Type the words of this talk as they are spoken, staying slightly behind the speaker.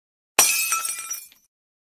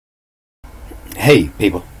Hey,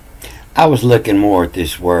 people. I was looking more at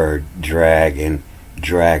this word drag and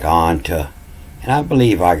dragonta, and I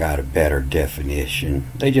believe I got a better definition.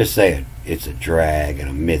 They just say it's a drag and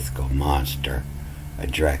a mythical monster, a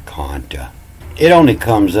dragonta. It only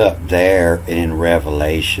comes up there and in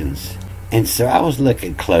Revelations. And so I was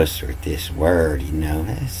looking closer at this word,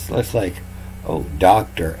 It looks like,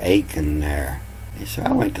 Dr. Aiken there. And so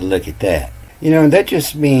I went to look at that. And that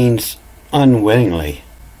just means unwillingly.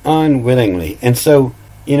 Unwillingly. And so,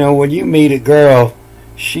 when you meet a girl,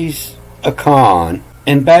 she's a con.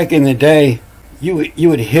 And back in the day, you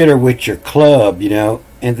would hit her with your club,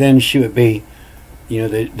 and then she would be,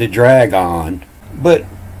 the drag on. But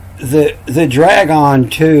the drag on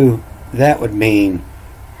too, that would mean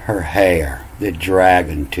her hair, the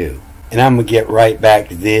dragon too. And I'm going to get right back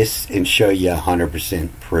to this and show you 100%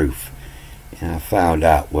 proof. And I found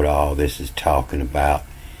out what all this is talking about.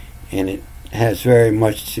 And it has very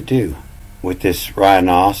much to do with this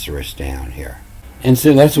rhinoceros down here. And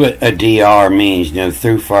so that's what a DR means,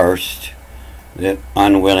 through first, the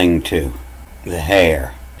unwilling to, the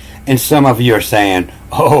hair. And some of you are saying,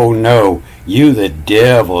 oh no, you the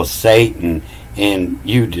devil, Satan, and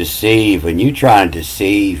you deceive, and you trying to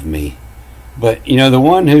deceive me. But, the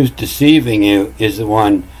one who's deceiving you is the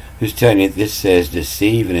one who's telling you this says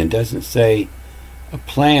deceive, and it doesn't say a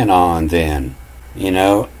plan on then,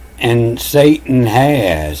 And Satan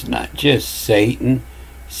has, not just Satan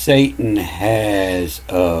has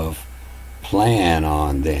of plan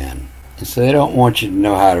on then. And so they don't want you to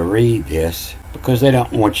know how to read this because they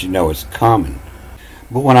don't want you to know it's coming.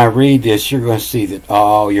 But when I read this, you're going to see that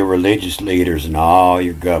all your religious leaders and all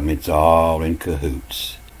your governments are all in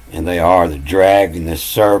cahoots. And they are the dragon, the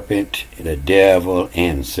serpent, the devil,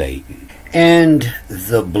 and Satan. And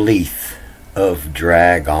the bleath of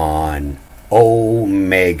dragon,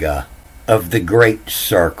 Omega, of the great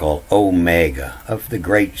circle, Omega, of the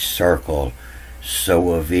great circle,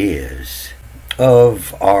 so of is,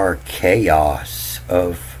 of our chaos,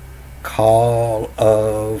 of call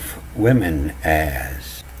of women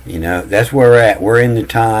as. That's where we're at. We're in the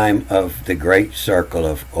time of the great circle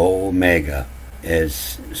of Omega,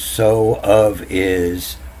 as so of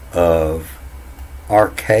is of our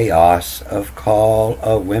chaos of call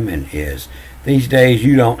of women is. These days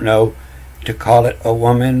you don't know to call it a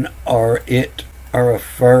woman or it or a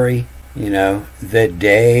furry, the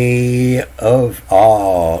day of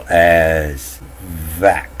all as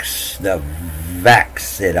vax, the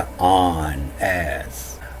vaxed on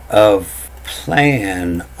as, of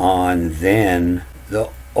plan on then, the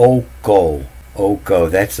oko,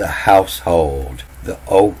 that's a household, the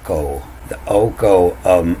oko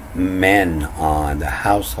of men on, the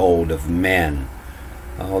household of men,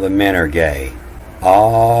 all the men are gay.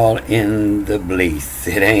 All in the bleath.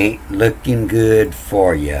 It ain't looking good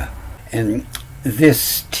for you. And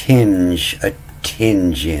this tinge, a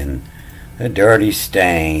tinging, a dirty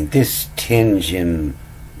stain, this tinging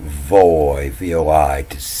voy, V-O-I,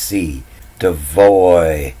 to see, to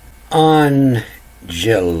voy, on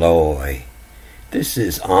jeloy. This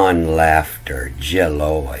is on laughter,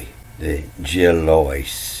 jeloy, the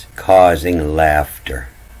jelois, causing laughter.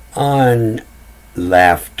 On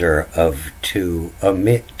laughter of two,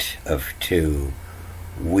 omit of two,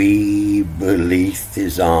 we bleath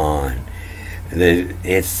is on.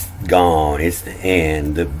 It's gone, it's the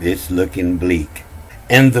end, it's looking bleak.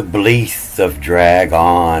 And the bleath of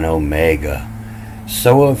dragon Omega,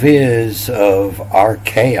 so of is of our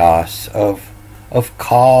chaos, of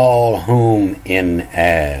call whom in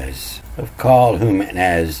as,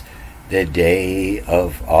 the day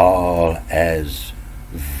of all as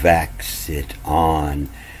vax it on,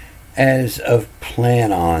 as of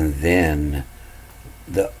plan on then,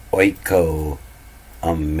 the oiko,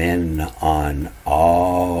 a men on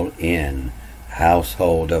all in,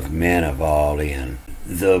 household of men of all in,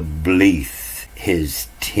 the bleath, his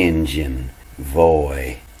tingin,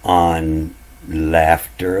 voy, on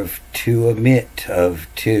laughter of two, omit of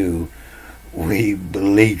two, we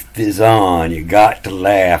bleath is on. You got to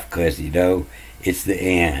laugh because it's the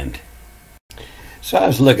end. So I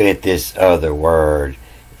was looking at this other word,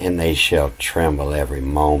 and they shall tremble every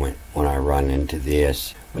moment when I run into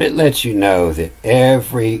this. But it lets you know that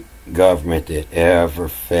every government that ever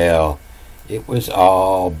fell, it was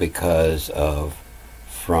all because of,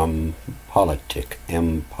 from politic,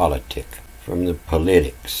 from the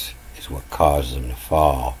politics is what caused them to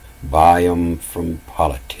fall. Buy them from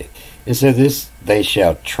politic. And so this, they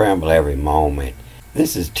shall tremble every moment.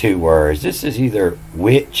 This is two words. This is either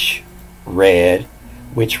which read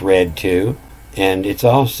too, and it's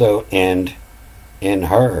also and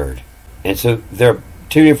heard. And so they're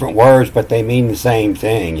two different words, but they mean the same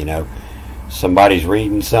thing, somebody's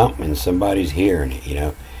reading something and somebody's hearing it, you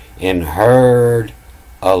know. And heard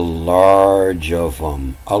a large of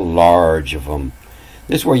them, a large of them.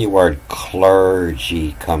 This is where your word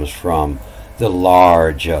clergy comes from, the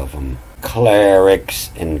large of them.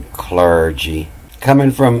 Clerics and clergy,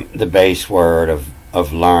 coming from the base word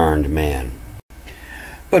of learned men.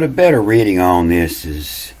 But a better reading on this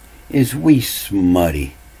is we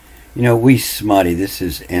smutty. You know, we smutty.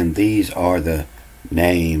 And these are the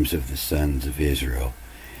names of the sons of Israel.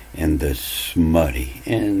 And the smutty,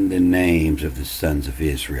 and the names of the sons of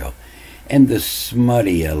Israel. And the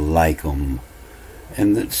smutty like 'em.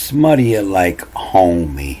 And the smutty like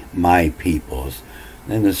homie, my peoples.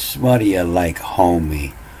 And the smutty like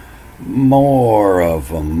homie. More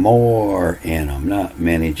of 'em, more in 'em. Not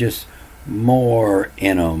many, just more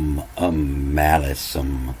in 'em. A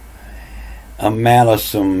malisum. A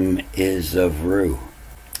malisum is of rue.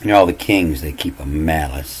 You know, all the kings, they keep a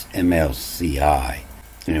malice, M-L-C-I.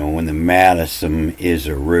 You know, when the malisum is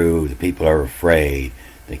a rue, the people are afraid.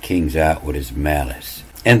 The king's out with his malice.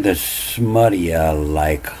 And the smutty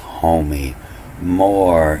like homie,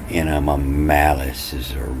 more in 'em. A malice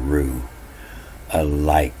is a rue. A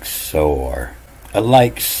like sore. A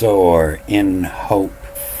like sore in hope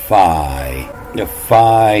phi. The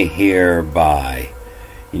phi hereby.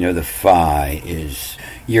 You know, the phi is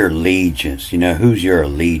your allegiance. You know, who's your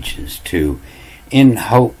allegiance to? In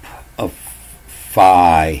hope of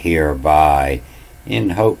phi hereby.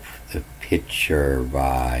 In hope the picture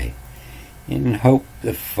by. In hope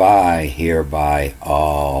the phi hereby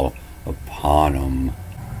all upon 'em.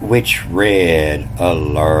 Which read a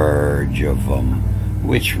large of 'em.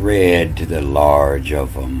 Which read to the large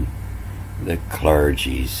of 'em. The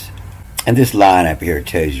clergies. And this line up here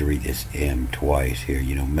tells you to read this M twice here,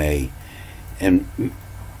 you know, may. And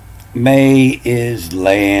may is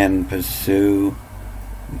land pursue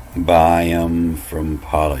by 'em from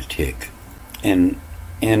politic. And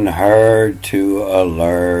in her to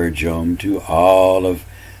allurge 'em to all of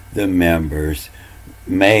the members.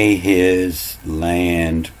 May his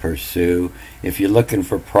land pursue. If you're looking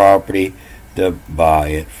for property, to buy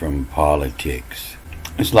it from politics.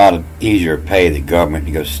 It's a lot easier to pay the government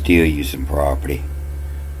to go steal you some property.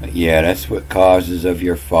 But yeah, that's what causes of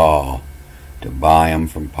your fall, to buy 'em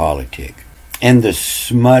from politic. And the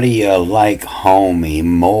smutty like homie,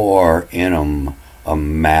 more in 'em. A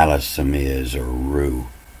malisum is a rue.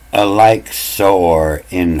 A like sore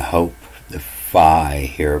in hope, the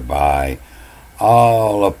phi hereby,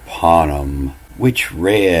 all upon 'em, which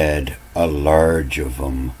read a large of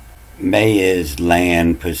 'em. May his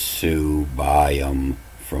land pursue by 'em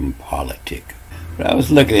from politic. But I was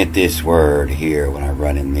looking at this word here when I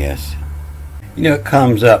run in this. You know, it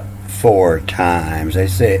comes up 4 times. They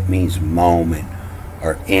say it means moment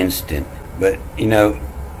or instant. But, you know,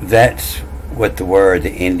 that's what the word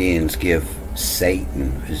the Indians give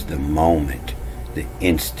Satan is, the moment, the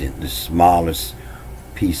instant, the smallest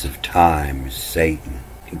piece of time is Satan.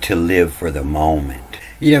 To live for the moment.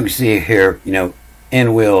 You know, see here, you know,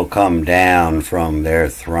 and will come down from their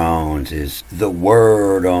thrones is the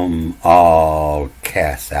word all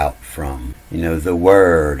cast out from. You know, the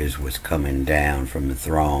word is what's coming down from the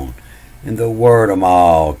throne. And the word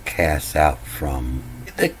all cast out from.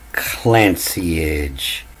 The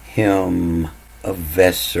Clancyage, him a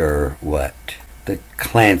vesser what? The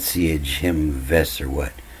Clancyage, him vesser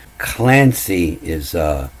what? Clancy is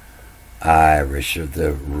Irish, of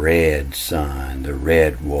the red sun, the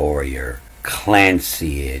red warrior.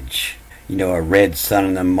 Clancyage. You know, a red sun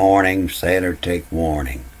in the morning, sailor take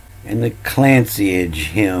warning. And the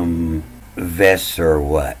Clancyage him vesser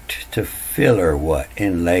what? To fill her what?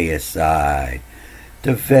 And lay aside.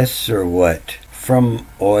 To vesser what? From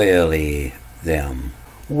oily them.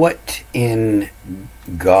 What in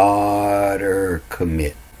God or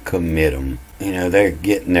commit 'em. You know, they're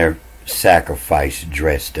getting their sacrifice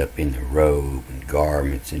dressed up in the robe and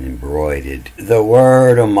garments and embroidered. The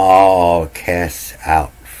word all casts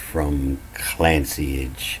out from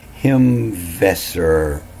Clancyage. Him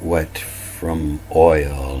vesser what from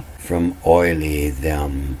oil, from oily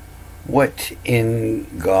them. What in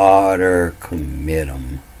God or commit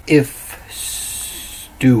 'em. If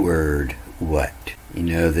steward what? You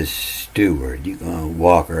know, the steward. You're going to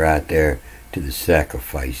walk her out there to the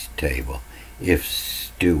sacrifice table. If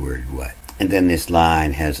steward what? And then this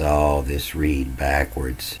line has all this read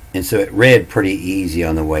backwards. And so it read pretty easy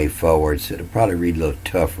on the way forward, so it'll probably read a little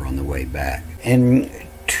tougher on the way back. And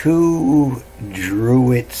to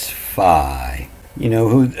Druids Phi. You know,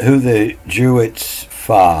 who the Druids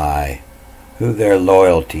Phi, who their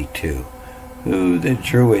loyalty to. Who the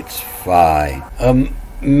Druids Phi.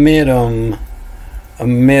 Midum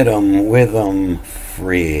mid'em, with'em,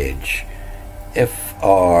 fridge. F-R-I-D-G.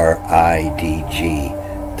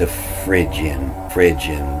 The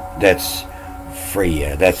Phrygian. That's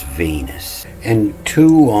Freya. That's Venus. And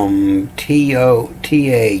tuum,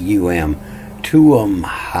 T-O-T-A-U-M. Tuum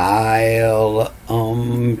Hylam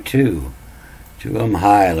too. Tuum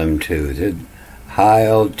Hylam too. The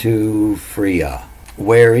Hyle to Freya.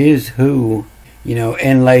 Where is who?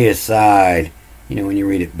 And lay aside. When you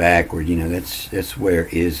read it backward, that's where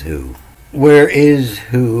is who. Where is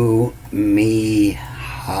who me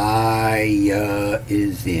Haya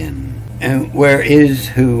is in. And where is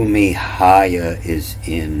who me Haya is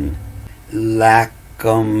in.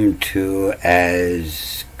 Lacum to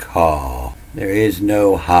as call. There is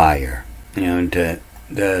no higher. To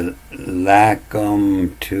the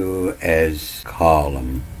lacum to as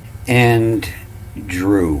column. And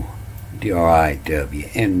drew. D-R-I-W.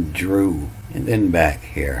 And drew. And then back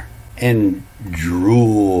here. And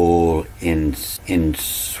drool in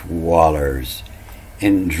swallers.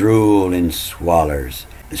 And drool in swallers.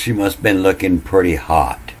 She must have been looking pretty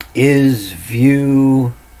hot. Is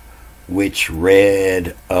view which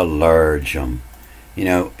read allergum.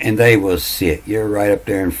 And they will sit. You're right up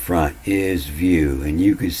there in front. Is view. And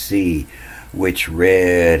you can see which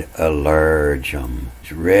read allergum.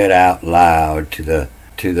 It's read out loud to the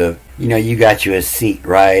you got you a seat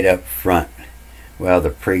right up front. Well,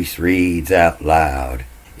 the priest reads out loud.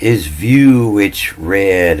 Is view which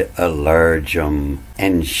read allergum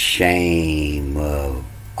and shame of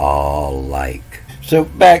all like. So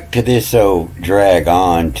back to this drag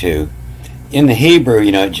on to. In the Hebrew,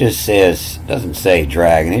 it just says, doesn't say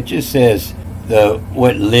dragon, it just says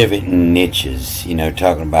what live in niches,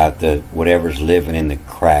 talking about whatever's living in the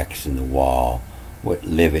cracks in the wall, what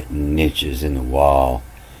live in niches in the wall.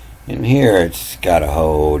 And here it's got a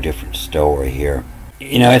whole different story here.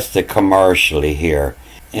 It's the commercially here.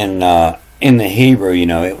 And in the Hebrew,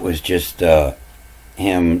 it was just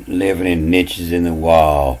him living in niches in the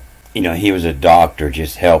wall. He was a doctor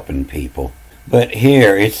just helping people. But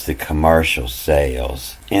here it's the commercial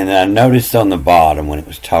sales. And I noticed on the bottom when it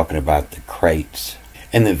was talking about the crates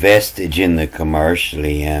and the vestige in the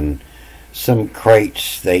commercially, and some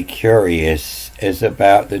crates they curious as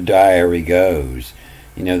about the diary goes.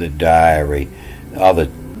 The diary, all the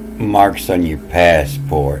marks on your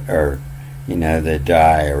passport, or the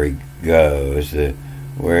diary goes,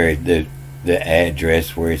 where the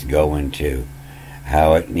address where it's going to,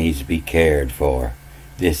 how it needs to be cared for.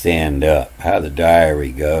 This end up, how the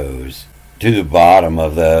diary goes to the bottom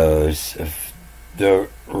of those, the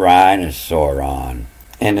rhinoceuron.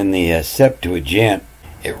 And in the Septuagint,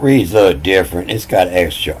 it reads a little different. It's got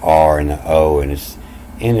extra R in the O, and it's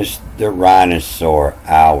the rhinosaur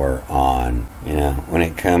hour on. When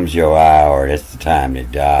it comes your hour, that's the time to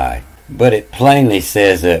die. But it plainly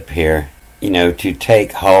says up here, to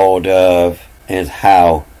take hold of is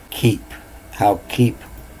how keep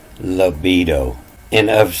libido. And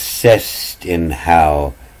obsessed in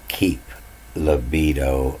how keep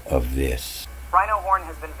libido of this. Rhino horn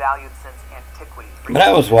has been valued since antiquity. But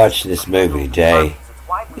I was watching this movie today.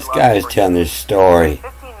 This guy is telling this story. In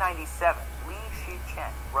 1597, Li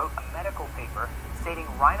Shi-chen wrote a medical paper stating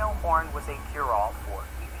rhino horn was a cure-all for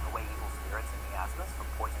keeping away evil spirits and miasmas, for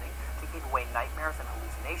poisoning, to keep away nightmares and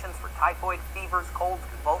hallucinations, for typhoid, fevers, colds,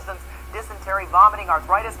 convulsions, dysentery, vomiting,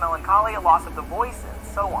 arthritis, melancholia, loss of the voice, and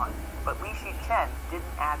so on. But Li Shi-chen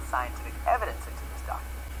didn't add scientific evidence into this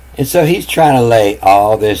document. And so he's trying to lay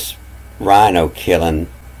all this rhino killing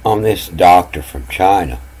on this doctor from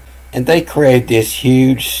China. And they create this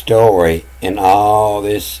huge story and all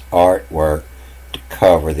this artwork to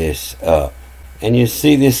cover this up. And you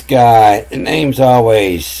see this guy, the name's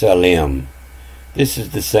always Salim. This is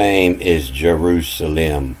the same as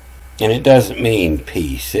Jerusalem. And it doesn't mean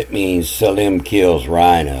peace. It means Salim kills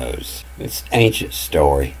rhinos. It's an ancient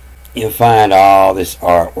story. You'll find all this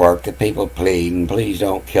artwork that people pleading, please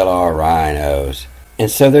don't kill our rhinos. And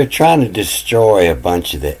so they're trying to destroy a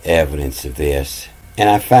bunch of the evidence of this. And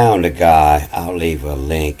I found a guy, I'll leave a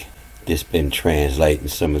link, just been translating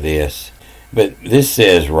some of this. But this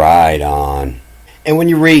says ride on. And when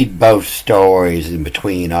you read both stories in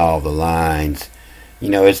between all the lines,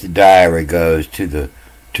 as the diary goes to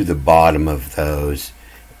the bottom of those,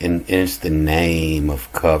 and it's the name of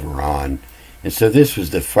Coveron. And so this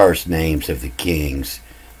was the first names of the kings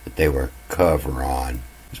that they were cover on.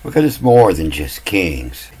 It's because it's more than just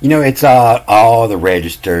kings. It's all the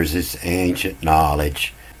registers, this ancient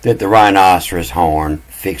knowledge that the rhinoceros horn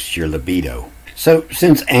fixed your libido. So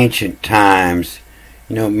since ancient times,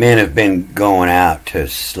 men have been going out to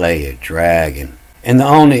slay a dragon. And the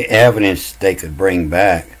only evidence they could bring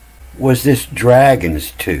back was this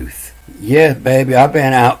dragon's tooth. Yeah, baby, I've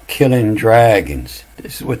been out killing dragons.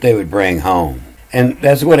 This is what they would bring home. And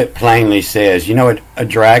that's what it plainly says. You know, a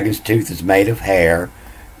dragon's tooth is made of hair,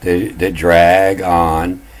 the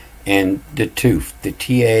dragon, and the tooth, the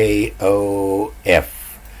Taof,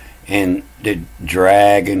 and the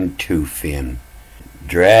dragon toothin.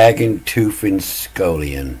 Dragon toothin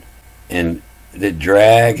scullion. And the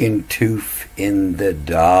dragon tooth in the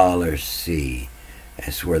dollar sea.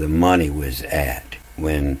 That's where the money was at.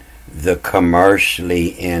 When the commercially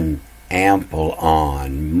in ample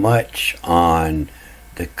on, much on,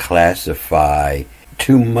 the classify,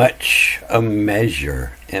 too much a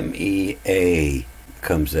measure, M-E-A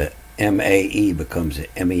becomes a M-A-E becomes a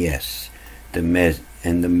M-E-S,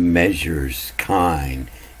 and the measures kind,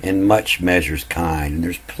 and much measures kind, and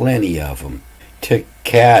there's plenty of them.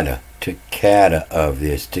 Toccata of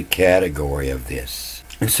this, to category of this.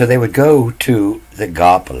 And so they would go to the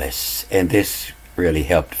Gopolis, and this really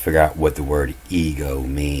helped figure out what the word ego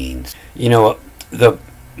means. You know, the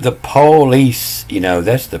police, you know,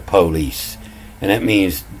 that's the police, and that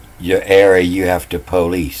means your area you have to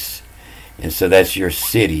police, and so that's your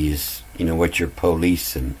cities, you know, what you're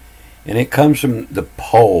policing, and it comes from the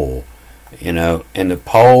pole, you know, and the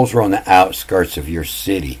poles are on the outskirts of your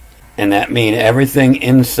city, and that means everything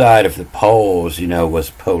inside of the poles, you know, was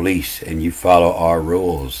police, and you follow our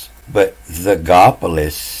rules. But the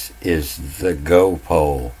Gopolis is the go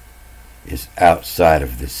pole, is outside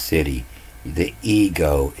of the city. The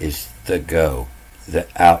ego is the go, the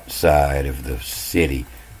outside of the city,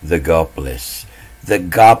 the Gopolis. The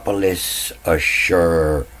Gopolis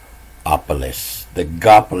Assuropolis. The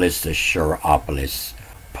Gopolis Assuropolis.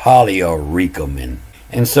 Polyoricum.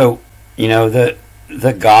 And so, you know, the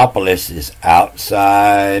Gopolis is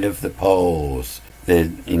outside of the poles.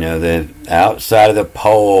 The outside of the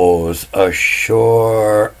poles, a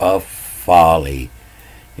shore of folly.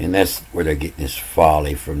 And that's where they're getting this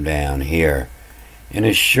folly from down here. And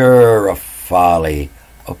a shore of folly,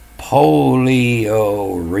 a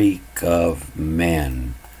polio reek of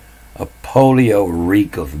men. A polio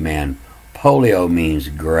reek of men. Polio means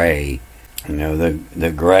gray. You know,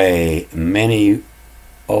 the gray, many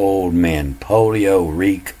old men. Polio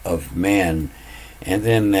reek of men. And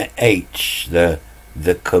then the H, the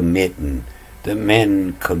committing, the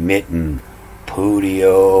men committing,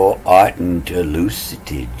 Pudio oughtn't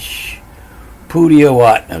elucidage. Pudio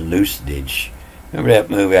oughtn't elucidage. Remember that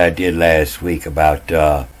movie I did last week about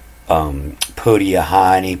Pootie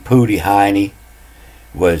Heine? Pootie Heine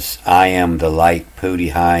was I Am the Light,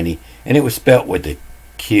 Pootie Heine, and it was spelt with a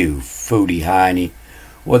Q, Footie Heine.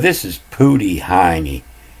 Well, this is Pootie Heine,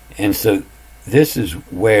 and so this is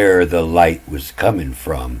where the light was coming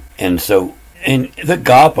from. And so in the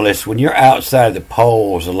Gopolis, when you're outside of the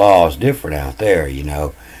poles, the law is different out there, you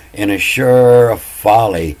know. And a sure of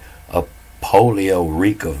folly, a polio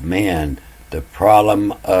reek of men, the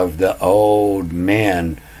problem of the old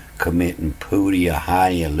men committing Pudia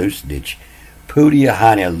Heine elucidage. Pudia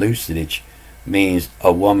Heine elucidage means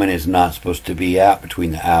a woman is not supposed to be out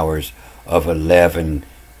between the hours of 11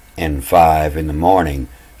 and 5 in the morning.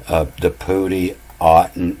 The pooty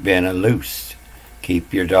oughtn't been a loose.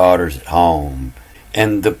 Keep your daughters at home.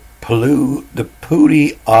 And the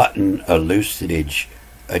pooty oughtn't elucidage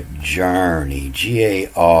a journey, G-A-R-N-Y,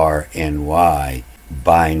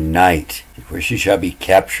 by night, where she shall be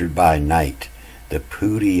captured by night. The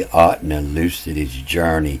pooty oughtn't elucidage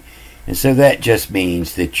journey. And so that just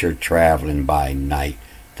means that you're traveling by night.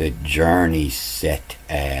 The journey set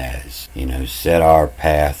as, you know, set our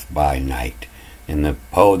path by night. And the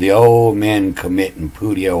old men committing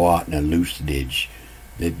Pudio oughtn't elucidage,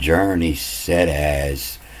 the journey set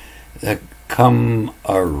as, the come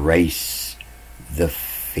erase the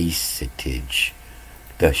feacetage,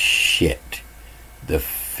 the shit, the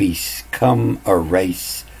feast, come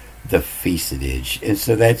erase the feacetage. And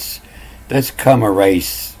so that's come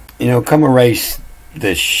erase, you know, come erase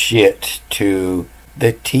the shit to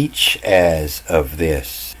the teach as of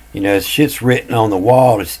this. You know, shit's written on the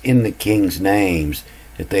wall. It's in the king's names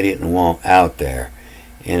that they didn't want out there.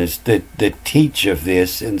 And it's the teach of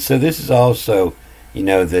this. And so this is also, you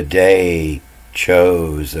know, the day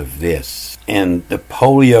chose of this. And the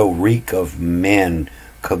polio reek of men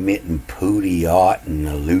committing pooty oughtn't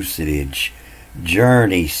elucidage.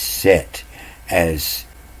 Journey set as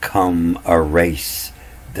come erase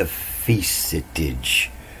the feacetage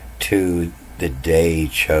to the day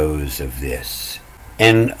chose of this.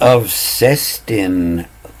 And of Sestin,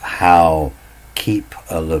 how keep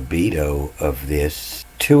a libido of this,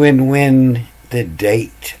 to and when the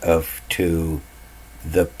date of to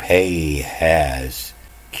the pay has.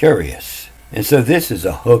 Curious. And so this is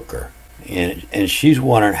a hooker. And she's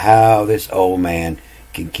wondering how this old man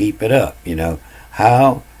can keep it up,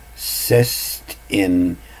 How cest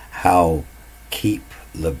in how keep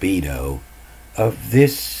libido of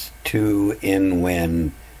this to in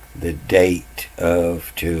when the date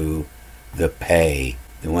of to the pay,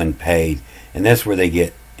 the one paid. And that's where they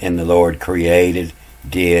get, and the Lord created,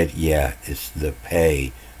 did, yeah, it's the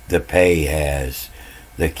pay. The pay has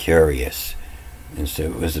the curious. And so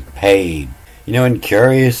it was paid. And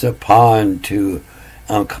curious upon to,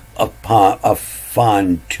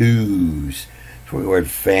 upon twos. That's where the word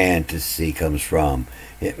fantasy comes from.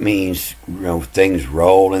 It means, things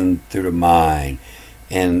rolling through the mind.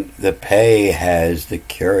 And the pay has the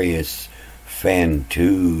curious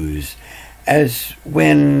fantus, as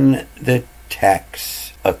when the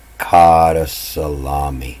tax a cotta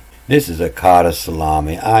salami. This is a cotta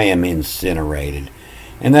salami. I am incinerated.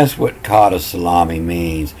 And that's what cotta salami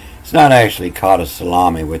means. It's not actually cotta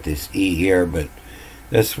salami with this E here, but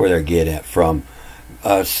that's where they're getting it from.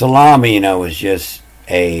 Salami, is just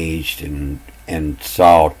aged and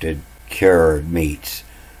salted, cured meats.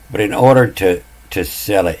 But in order to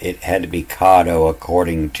sell it, it had to be cotto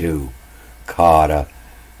according to cotta.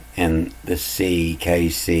 And the C,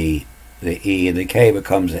 KC, the E, and the K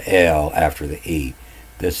becomes an L after the E.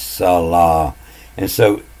 The Salah. And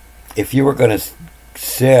so if you were going to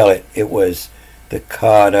sell it, it was the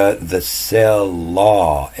cotta, the sell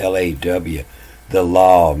law, L-A-W, the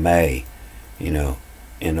law may,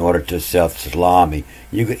 in order to sell salami.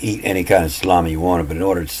 You could eat any kind of salami you wanted, but in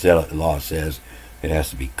order to sell it, the law says it has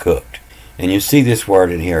to be cooked. And you see this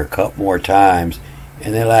word in here a couple more times,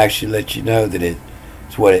 and they'll actually let you know that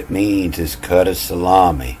it's what it means is cut a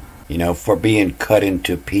salami, for being cut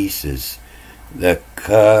into pieces. The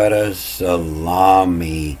cut a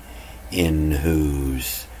salami in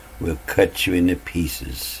whose will cut you into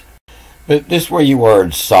pieces. But this is where your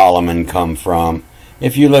word Solomon come from.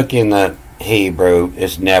 If you look in the Hebrew,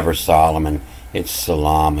 it's never Solomon, it's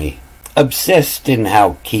salami. Obsessed in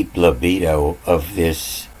how keep libido of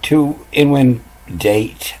this to in when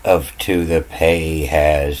date of to the pay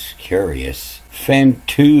has curious.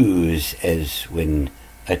 Fantus as when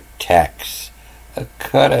attacks a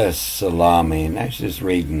cut a salami, and that's just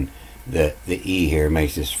reading the E here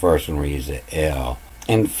makes this first one read as a L.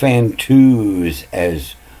 And fantus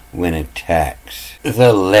as when attacks.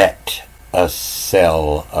 The let a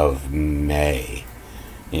sell of May.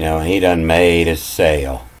 He done made a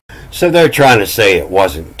sale. So they're trying to say it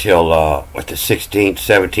wasn't till, the 16th,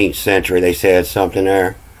 17th century they said something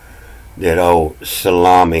there, that old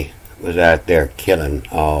Salami was out there killing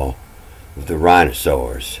all of the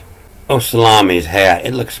rhinosaurs. Salami's hat,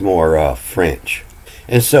 it looks more French.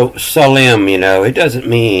 And so Salim, it doesn't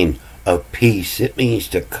mean a piece, it means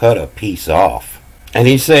to cut a piece off. And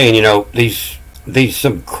he's saying, these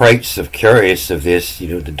some crates of curious of this,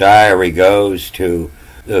 the diary goes to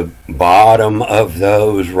the bottom of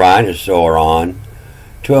those rhinoceuron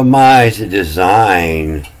to amaze the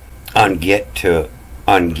design on get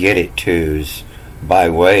it to's by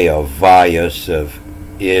way of Vias of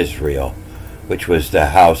Israel, which was the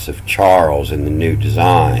house of Charles in the new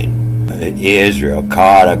design. Israel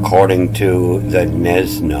caught according to the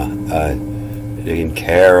Nesna, in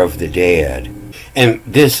care of the dead. And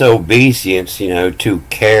this obeisance, to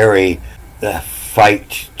carry the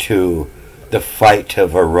fight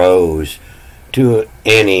of a rose to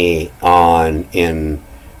any on in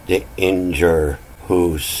the injure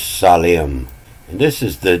who salim. And this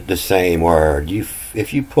is the same word.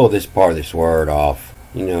 If you pull this part of this word off,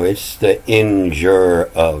 it's the injure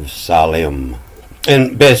of salim.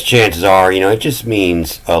 And best chances are, it just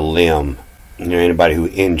means a limb. Anybody who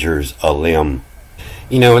injures a limb.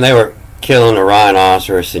 When they were killing a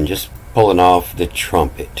rhinoceros and just pulling off the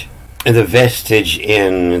trumpet. And the vestige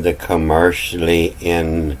in the commercially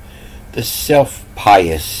in the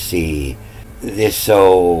self-piousy. This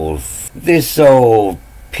old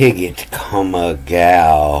pigot come a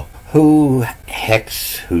gal who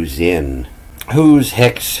hex who's in. Who's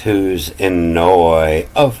hex who's annoy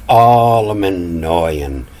of all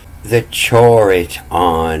annoying. The chorit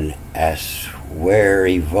on as where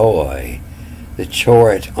he voy. The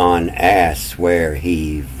chorit on ass where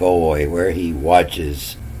he voy, where he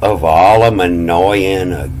watches of all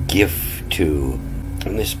annoying a gift to.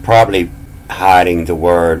 And this is probably hiding the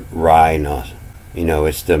word rhino.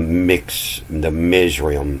 It's the mix, the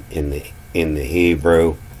Mizraim in the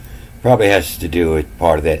Hebrew. Probably has to do with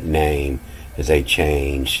part of that name as they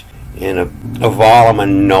changed. And of all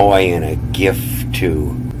annoying a gift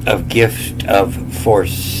to, of gift of for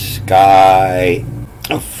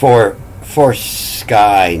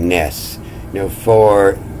skyness,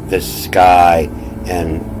 the sky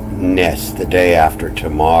and nest the day after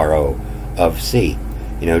tomorrow of sea.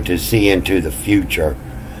 To see into the future,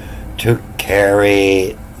 to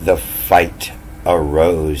carry the fight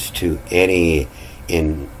arose to any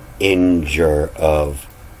injure of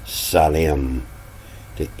Salim,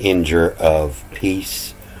 the injure of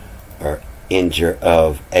peace, or injure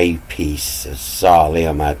of a peace.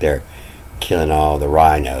 Salim out there killing all the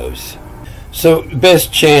rhinos. So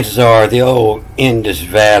best chances are the old Indus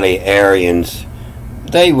Valley Aryans,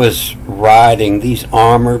 they was riding these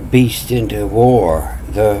armored beasts into war,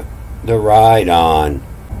 the ride-on,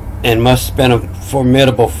 and must have been a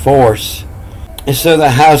formidable force. And so the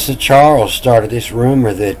House of Charles started this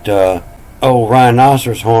rumor that old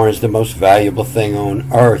rhinoceros horn is the most valuable thing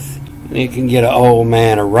on earth. And it can get an old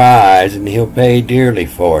man a rise, and he'll pay dearly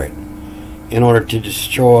for it, in order to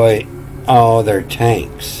destroy all their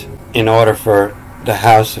tanks, in order for the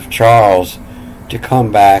House of Charles to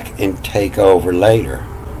come back and take over later.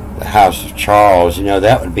 The House of Charles,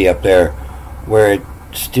 that would be up there where it's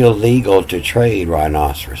still legal to trade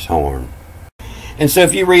rhinoceros horn. And so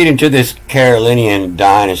if you read into this Carolinian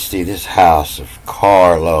dynasty, this House of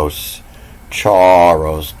Carlos,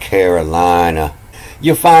 Charles, Carolina,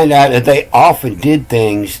 you'll find out that they often did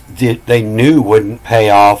things that they knew wouldn't pay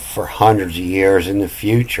off for hundreds of years in the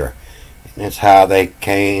future. And that's how they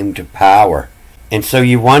came to power. And so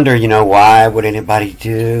you wonder, why would anybody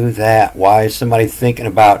do that? Why is somebody thinking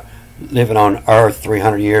about living on Earth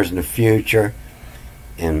 300 years in the future?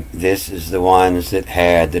 And this is the ones that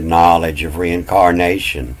had the knowledge of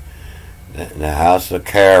reincarnation, the House of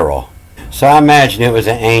Carol. So I imagine it was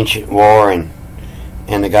an ancient war, and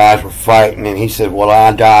the guys were fighting, and he said, well,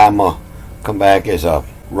 I die, I'm going to come back as a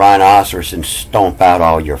rhinoceros and stomp out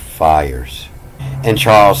all your fires. And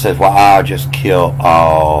Charles said, well, I'll just kill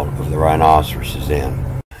all of the rhinoceroses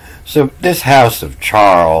then. So this House of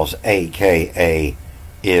Charles, a.k.a.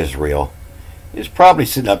 Israel, is probably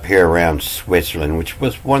sitting up here around Switzerland, which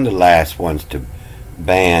was one of the last ones to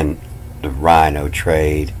ban the rhino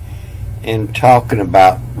trade, and talking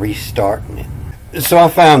about restarting it. So I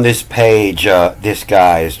found this page. This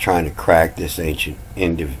guy is trying to crack this ancient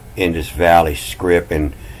Indus Valley script,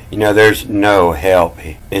 and there's no help.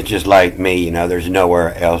 It's just like me, there's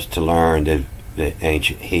nowhere else to learn the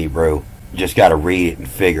ancient Hebrew. Just got to read it and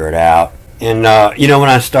figure it out. And when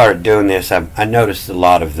I started doing this, I noticed a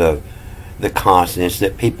lot of the consonants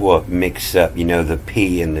that people mix up, the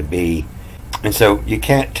P and the B. And so you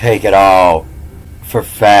can't take it all for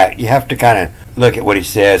fact. You have to kind of look at what he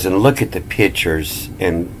says and look at the pictures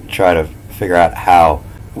and try to figure out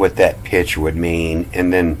what that picture would mean.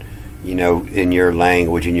 And then, in your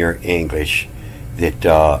language, in your English,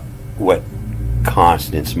 that what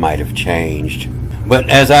consonants might have changed. But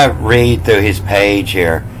as I read through his page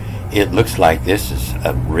here, it looks like this is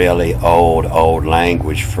a really old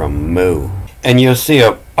language from Mu. And you'll see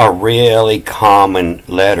a really common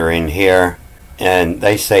letter in here, and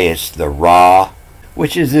they say it's the Ra,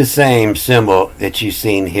 which is the same symbol that you've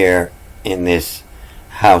seen here in this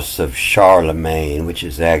House of Charlemagne, which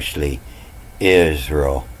is actually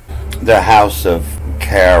Israel. The House of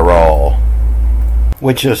Carol,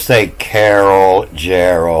 which will say Carol,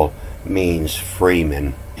 Gerald, means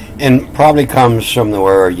freeman. And probably comes from the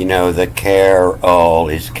word, the Carol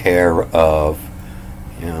is care of,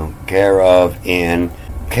 care of in,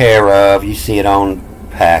 care of, you see it on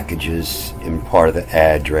packages in part of the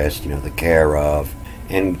address, the care of,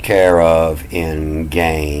 and care of in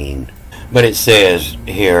gain. But it says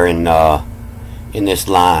here in this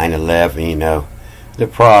line 11, the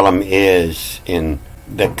problem is in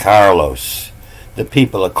the Carlos, the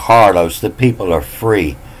people of Carlos, the people are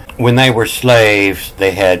free. When they were slaves,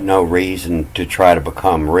 they had no reason to try to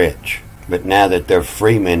become rich. But now that they're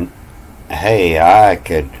freemen, hey, I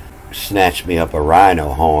could snatch me up a rhino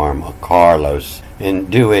horn, a Carlos,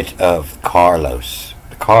 and do it of Carlos.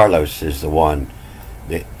 Carlos is the one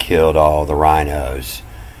that killed all the rhinos.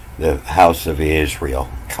 The House of Israel,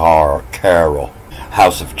 Carol,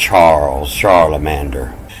 House of Charles,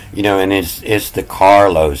 Charlemander. And it's the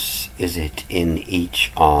Carlos, is it in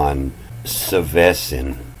each on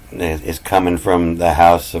Savesin. Is coming from the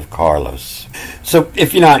House of Carlos. So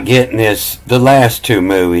if you're not getting this, the last two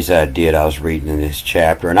movies I was reading in this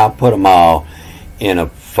chapter, and I'll put them all in a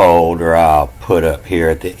folder I'll put up here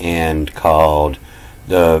at the end called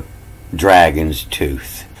The Dragon's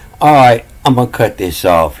Tooth. Alright, I'm going to cut this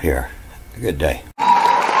off here. Good day.